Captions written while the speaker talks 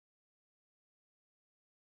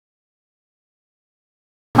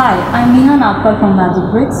Hi, I'm Neha Nagpal from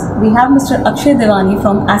Magicbricks. We have Mr. Akshay Dewani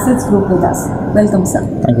from Assetz Group with us. Welcome, sir.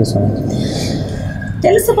 Thank you so much.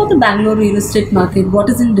 Tell us about the Bangalore real estate market. What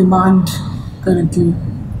is in demand currently?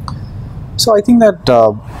 So I think that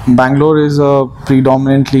Bangalore is a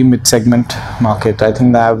predominantly mid-segment market. I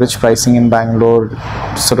think the average pricing in Bangalore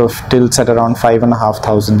sort of tilts at around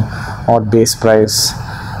 5,500 odd base price.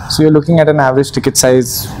 So you're looking at an average ticket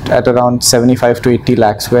size at around 75 to 80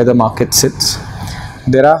 lakhs where the market sits.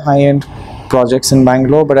 There are high-end projects in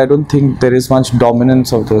Bangalore, but I don't think there is much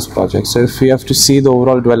dominance of those projects. So if we have to see the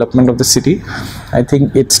overall development of the city, I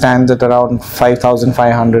think it stands at around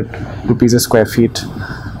 5,500 rupees a square feet.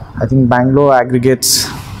 I think Bangalore aggregates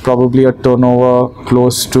probably a turnover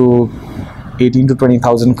close to 18 to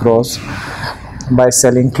 20,000 crores by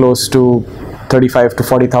selling close to 35 to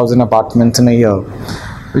 40,000 apartments in a year,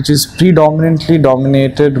 which is predominantly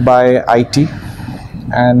dominated by IT.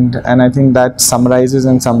 And I think that summarizes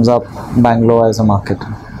and sums up Bangalore as a market.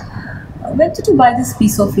 Where did you buy this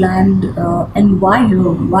piece of land and why here?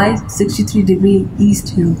 Why 63° East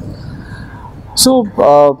here? So,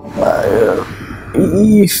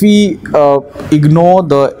 if we ignore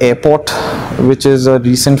the airport, which is a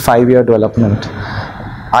recent 5-year development,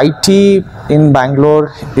 IT in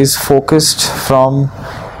Bangalore is focused from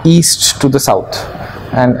east to the south,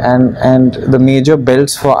 and the major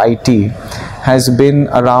belts for IT has been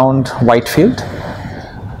around Whitefield,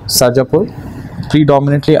 Sarjapur,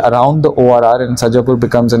 predominantly around the ORR, and Sarjapur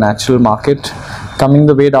becomes a natural market, coming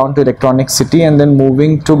the way down to Electronic City and then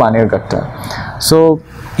moving to Banirghatta. So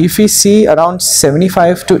if we see around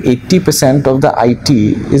 75 to 80% of the IT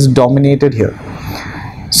is dominated here.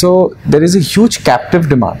 So there is a huge captive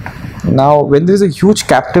demand. Now when there is a huge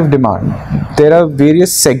captive demand, there are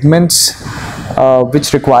various segments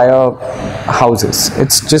which require houses.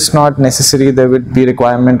 It's just not necessary there would be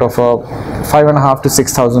requirement of a 5,500 to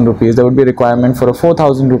 6,000 rupees. There would be a requirement for a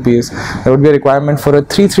 4,000 rupees. There would be a requirement for a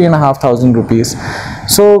 3,500 rupees.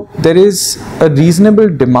 So there is a reasonable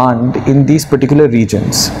demand in these particular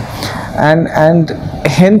regions, and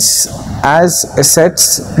hence as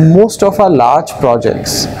Assetz, most of our large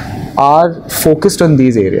projects are focused on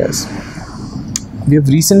these areas. We have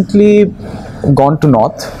recently gone to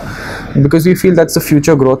North because we feel that's the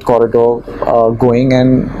future growth corridor going,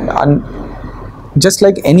 and just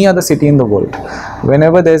like any other city in the world,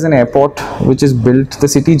 whenever there's an airport which is built, the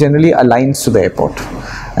city generally aligns to the airport,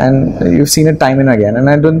 and you've seen it time and again, and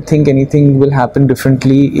I don't think anything will happen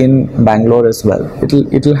differently in Bangalore as well.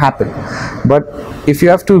 It'll happen, but if you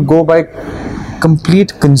have to go by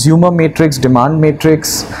complete consumer matrix, demand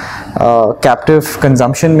matrix, captive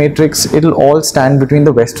consumption matrix, it'll all stand between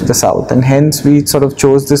the west to the south, and hence we sort of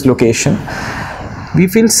chose this location. We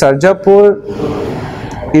feel Sarjapur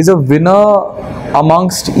is a winner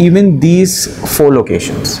amongst even these 4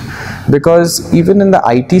 locations, because even in the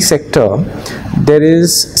IT sector there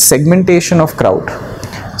is segmentation of crowd.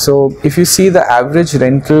 So if you see the average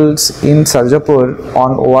rentals in Sarjapur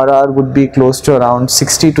on ORR would be close to around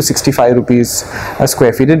 60 to 65 rupees a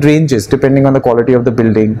square feet. It ranges depending on the quality of the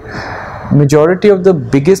building. Majority of the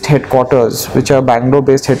biggest headquarters, which are Bangalore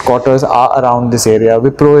based headquarters, are around this area.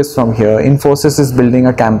 Wipro is from here, Infosys is building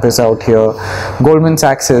a campus out here, Goldman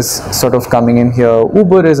Sachs is sort of coming in here,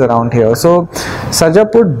 Uber is around here. So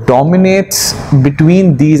Sarjapur dominates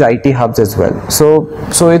between these IT hubs as well.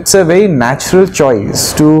 So it's a very natural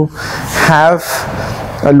choice to have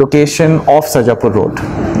a location off Sarjapur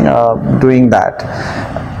Road doing that.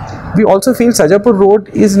 We also feel Sarjapur Road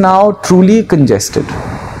is now truly congested,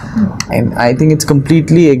 and I think it's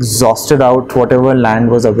completely exhausted out whatever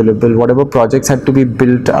land was available. Whatever projects had to be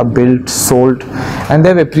built are built, sold, and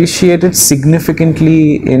they've appreciated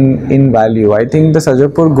significantly in value. I think the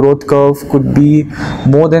Sarjapur growth curve could be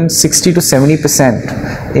more than 60 to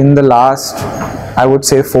 70% in the last, I would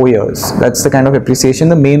say, 4 years. That's the kind of appreciation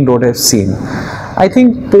the main road has seen. I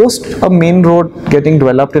think post a main road getting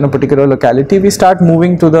developed in a particular locality, we start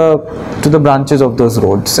moving to the branches of those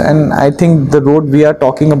roads, and I think the road we are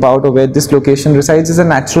talking about, or where this location resides, is a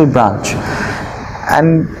natural branch,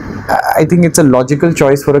 and I think it's a logical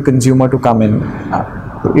choice for a consumer to come in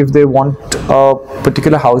if they want a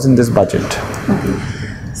particular house in this budget. Okay.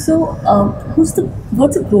 So what's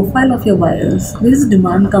the profile of your buyers? Where is the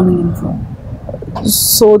demand coming in from?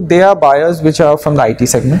 So they are buyers which are from the IT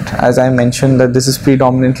segment. As I mentioned, that this is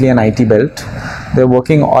predominantly an IT belt. They're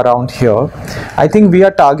working around here. I think we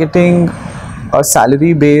are targeting a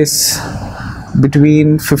salary base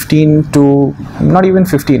between 15 to, not even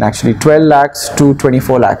 15 actually, 12 lakhs to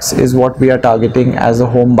 24 lakhs is what we are targeting as a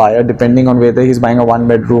home buyer, depending on whether he's buying a 1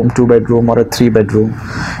 bedroom, 2 bedroom or a 3 bedroom.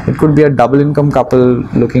 It could be a double income couple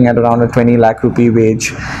looking at around a 20 lakh rupee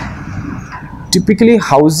wage. Typically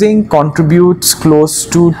housing contributes close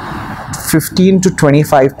to 15 to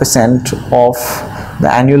 25% of the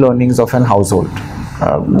annual earnings of an household.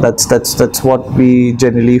 That's what we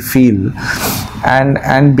generally feel,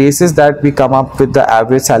 and basis that we come up with the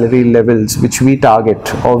average salary levels which we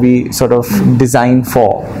target or we sort of design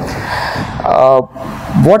for.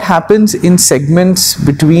 What happens in segments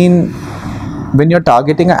between, when you're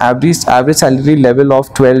targeting an average salary level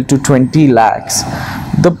of 12 to 20 lakhs,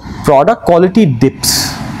 the product quality dips.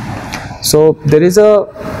 So there is a,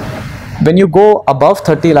 when you go above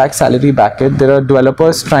 30 lakh salary bracket, there are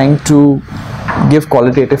developers trying to give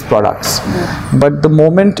qualitative products, but the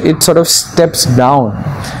moment it sort of steps down,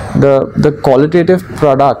 the qualitative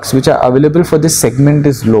products which are available for this segment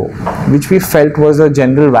is low, which we felt was a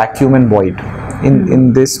general vacuum and void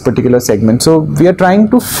in this particular segment. So we are trying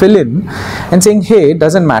to fill in and saying, hey, it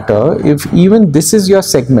doesn't matter if even this is your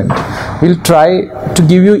segment, we'll try to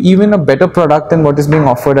give you even a better product than what is being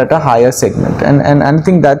offered at a higher segment. And I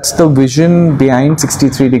think that's the vision behind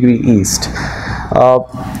 63 Degree East.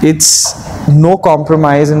 It's no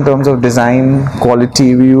compromise in terms of design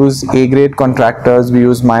quality. We use A-grade contractors, we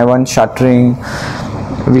use My1 shuttering,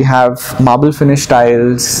 we have marble finish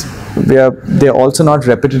tiles. They're also not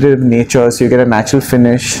repetitive in nature, so you get a natural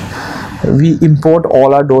finish. We import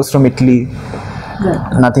all our doors from Italy.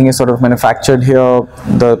 Right. Nothing is sort of manufactured here.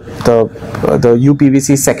 The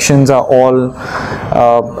UPVC sections are all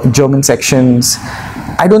German sections.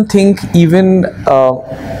 I don't think even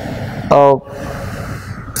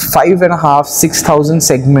 5,500-6,000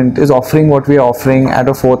 segment is offering what we are offering at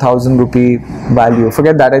a 4,000 rupee value.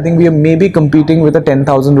 Forget that. I think we are maybe competing with a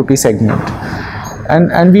 10,000 rupee segment.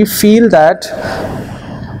 And we feel that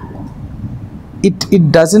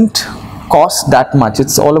it doesn't cost that much.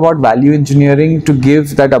 It's all about value engineering to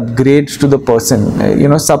give that upgrade to the person. You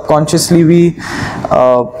know, subconsciously we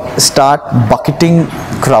start bucketing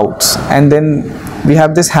crowds, and then we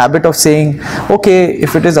have this habit of saying, okay,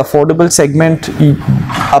 if it is affordable segment,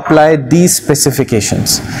 apply these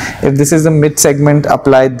specifications. If this is a mid segment,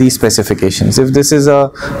 apply these specifications. If this is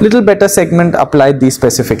a little better segment, apply these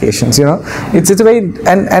specifications. You know, it's a very,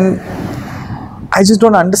 and I just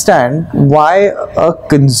don't understand why a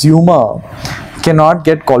consumer cannot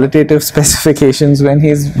get qualitative specifications when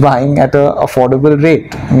he's buying at an affordable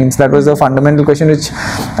rate. Means that was a fundamental question which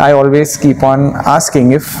I always keep on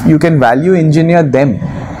asking. If you can value engineer them,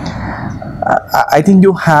 I think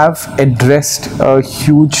you have addressed a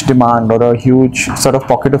huge demand or a huge sort of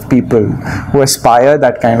pocket of people who aspire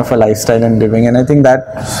that kind of a lifestyle and living. And I think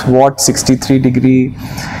that's what 63 Degree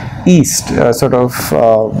East sort of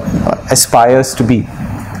aspires to be.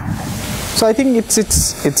 So I think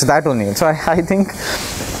it's that only. So I think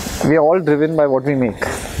we are all driven by what we make.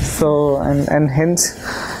 So and hence,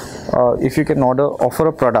 if you can offer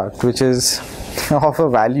a product which is of a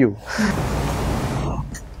value.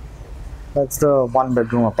 That's the 1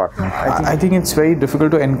 bedroom apartment. I think it's very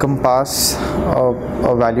difficult to encompass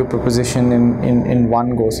a value proposition in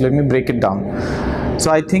one go. So let me break it down. So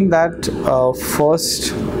I think that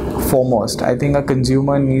first foremost, I think a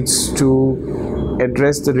consumer needs to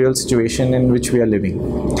address the real situation in which we are living.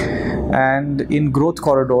 And in growth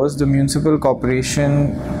corridors, the municipal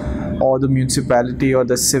corporation or the municipality or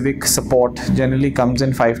the civic support generally comes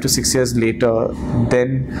in 5 to 6 years later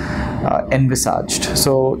than envisaged.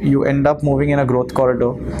 So you end up moving in a growth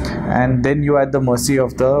corridor, and then you are at the mercy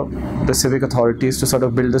of the civic authorities to sort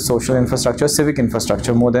of build the social infrastructure, civic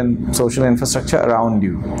infrastructure more than social infrastructure around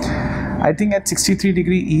you. I think at 63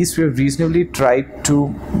 Degree East we have reasonably tried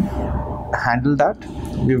to handle that.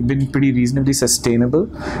 We've been pretty reasonably sustainable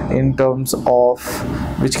in terms of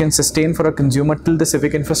which can sustain for a consumer till the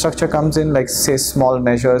civic infrastructure comes in, like say small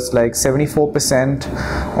measures like 74%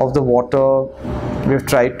 of the water we've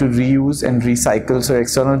tried to reuse and recycle, so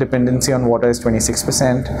external dependency on water is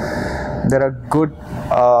 26%.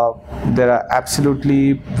 There are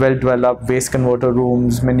absolutely well developed waste converter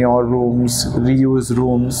rooms, manure rooms, reuse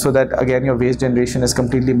rooms, so that again your waste generation is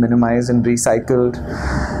completely minimized and recycled.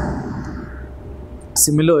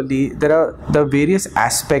 Similarly, there are the various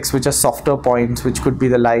aspects which are softer points, which could be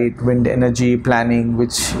the light, wind energy planning,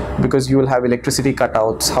 which, because you will have electricity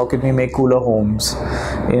cutouts, how can we make cooler homes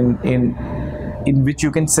in in which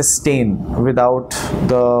you can sustain without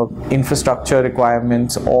the infrastructure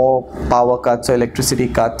requirements or power cuts or electricity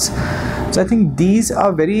cuts. So I think these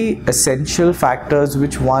are very essential factors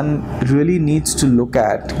which one really needs to look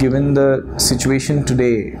at, given the situation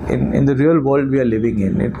today in the real world we are living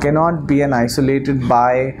in. It cannot be an isolated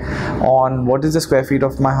buy on what is the square feet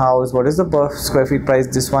of my house, what is the per square feet price,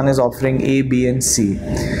 this one is offering A, B and C.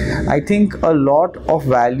 I think a lot of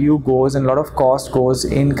value goes and a lot of cost goes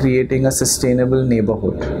in creating a sustainable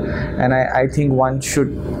neighborhood, and I think one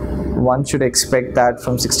should expect that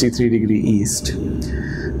from 63 Degree East.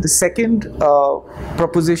 The second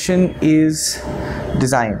proposition is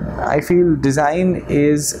design. I feel design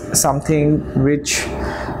is something which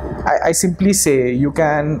I simply say you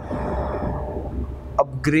can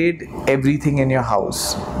upgrade everything in your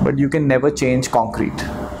house, but you can never change concrete,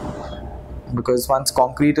 because once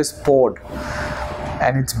concrete is poured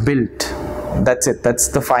and it's built, that's it. That's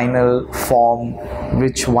the final form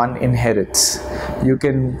which one inherits. You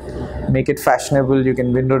can make it fashionable, you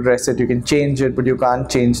can window dress it, you can change it, but you can't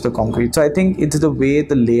change the concrete. So I think it's the way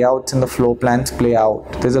the layouts and the floor plans play out.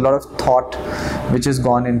 There's a lot of thought which has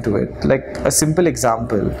gone into it. Like a simple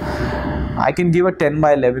example, I can give a 10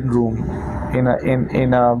 by 11 room in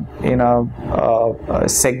a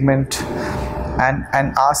segment and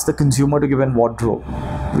ask the consumer to give a wardrobe,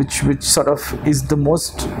 which sort of is the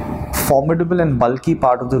most formidable and bulky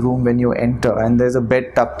part of the room when you enter, and there's a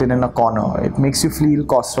bed tucked in a corner. It makes you feel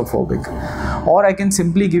claustrophobic. Or I can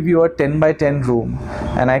simply give you a 10 by 10 room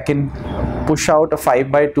and I can push out a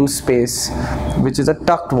 5 by 2 space which is a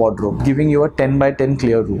tucked wardrobe, giving you a 10 by 10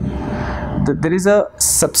 clear room. There is a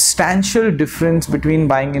substantial difference between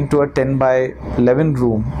buying into a 10 by 11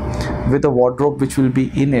 room with a wardrobe which will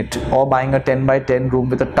be in it, or buying a 10 by 10 room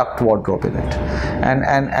with a tucked wardrobe in it,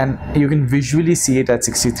 and you can visually see it at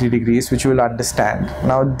 63 degrees, which you will understand.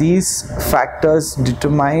 Now these factors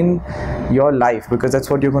determine your life, because that's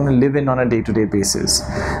what you're going to live in on a day-to-day basis,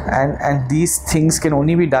 and these things can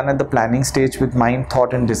only be done at the planning stage with mind,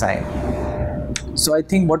 thought and design. So I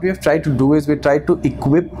think what we have tried to do is we try to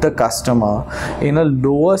equip the customer in a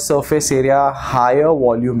lower surface area, higher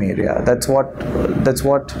volume area. That's what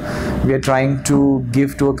we are trying to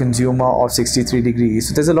give to a consumer of 63 degrees.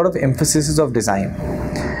 So there's a lot of emphasis of design.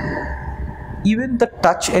 Even the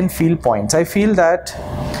touch and feel points, I feel that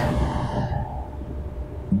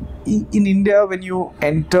in India, when you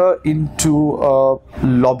enter into a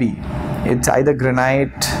lobby, it's either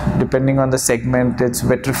granite, depending on the segment, it's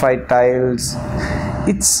vitrified tiles.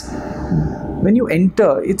 It's when you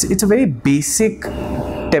enter, it's a very basic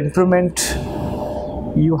temperament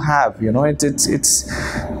you have, you know. It's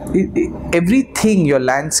everything, your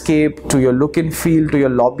landscape to your look and feel to your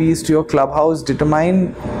lobbies to your clubhouse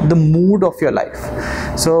determine the mood of your life.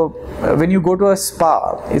 So when you go to a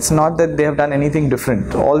spa, it's not that they have done anything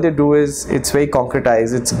different. All they do is it's very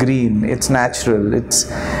concretized, it's green, it's natural,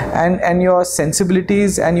 and your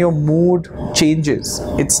sensibilities and your mood changes.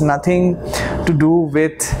 It's nothing to do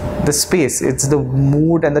with the space, it's the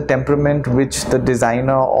mood and the temperament which the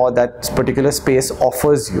designer or that particular space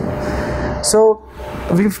offers you. So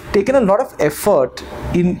we've taken a lot of effort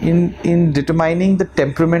in determining the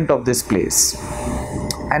temperament of this place,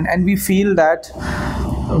 and we feel that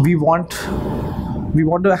we want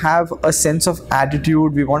to have a sense of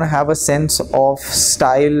attitude, we want to have a sense of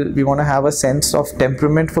style, we want to have a sense of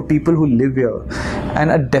temperament for people who live here, and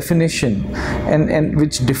a definition and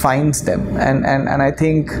which defines them, and I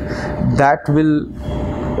think that will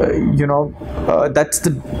that's the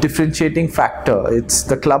differentiating factor. It's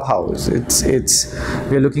the clubhouse.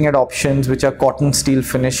 We're looking at options which are cotton steel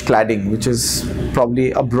finish cladding, which is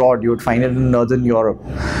probably abroad you would find it in Northern Europe.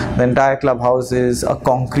 The entire clubhouse is a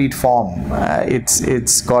concrete form.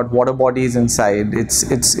 It's got water bodies inside.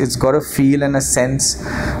 It's got a feel and a sense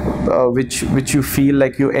which you feel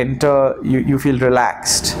like you enter, you feel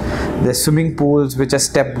relaxed. There's swimming pools which are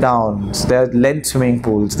step downs. There are length swimming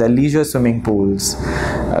pools. There are leisure swimming pools.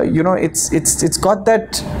 It's got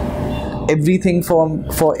that everything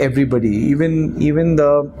for everybody. Even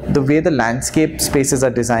the way the landscape spaces are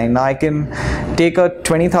designed. Now I can take a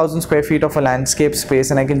 20,000 square feet of a landscape space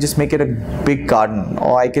and I can just make it a big garden,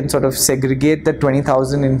 or I can sort of segregate that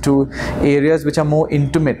 20,000 into areas which are more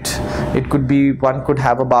intimate. It could be, one could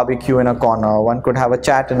have a barbecue in a corner, one could have a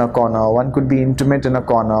chat in a corner, one could be intimate in a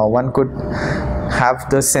corner, one could have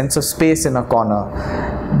the sense of space in a corner.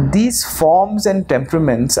 These forms and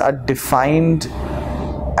temperaments are defined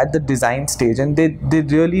at the design stage, and they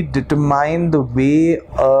really determine the way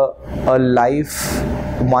a life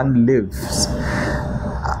one lives.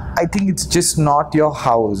 I think it's just not your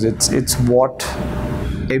house, it's what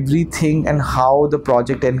everything and how the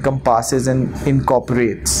project encompasses and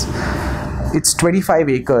incorporates. It's 25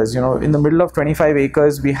 acres. In the middle of 25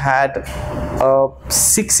 acres, we had a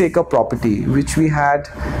 6-acre property, which we had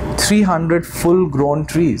 300 full-grown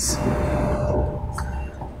trees.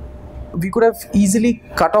 We could have easily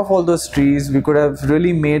cut off all those trees. We could have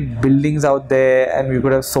really made buildings out there, and we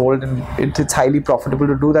could have sold, and it's highly profitable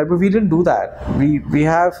to do that, but we didn't do that. We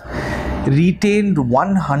have retained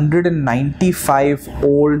 195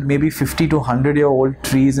 old, maybe 50 to 100-year-old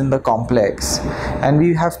trees in the complex, and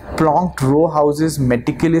we have plonked row houses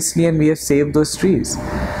meticulously, and we have saved those trees.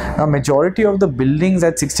 Now, majority of the buildings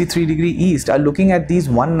at 63 Degree East are looking at these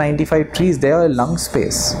 195 trees. They are a lung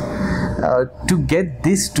space. To get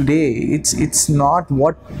this today, it's not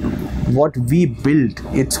what we built,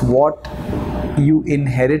 it's what you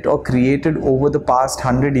inherit or created over the past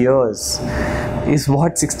 100 years is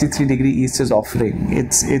what 63 Degree East is offering.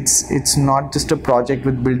 It's not just a project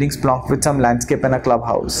with buildings plonked with some landscape and a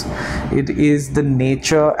clubhouse. It is the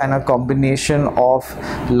nature and a combination of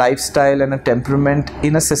lifestyle and a temperament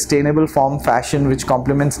in a sustainable form fashion which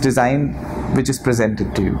complements design which is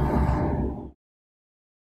presented to you.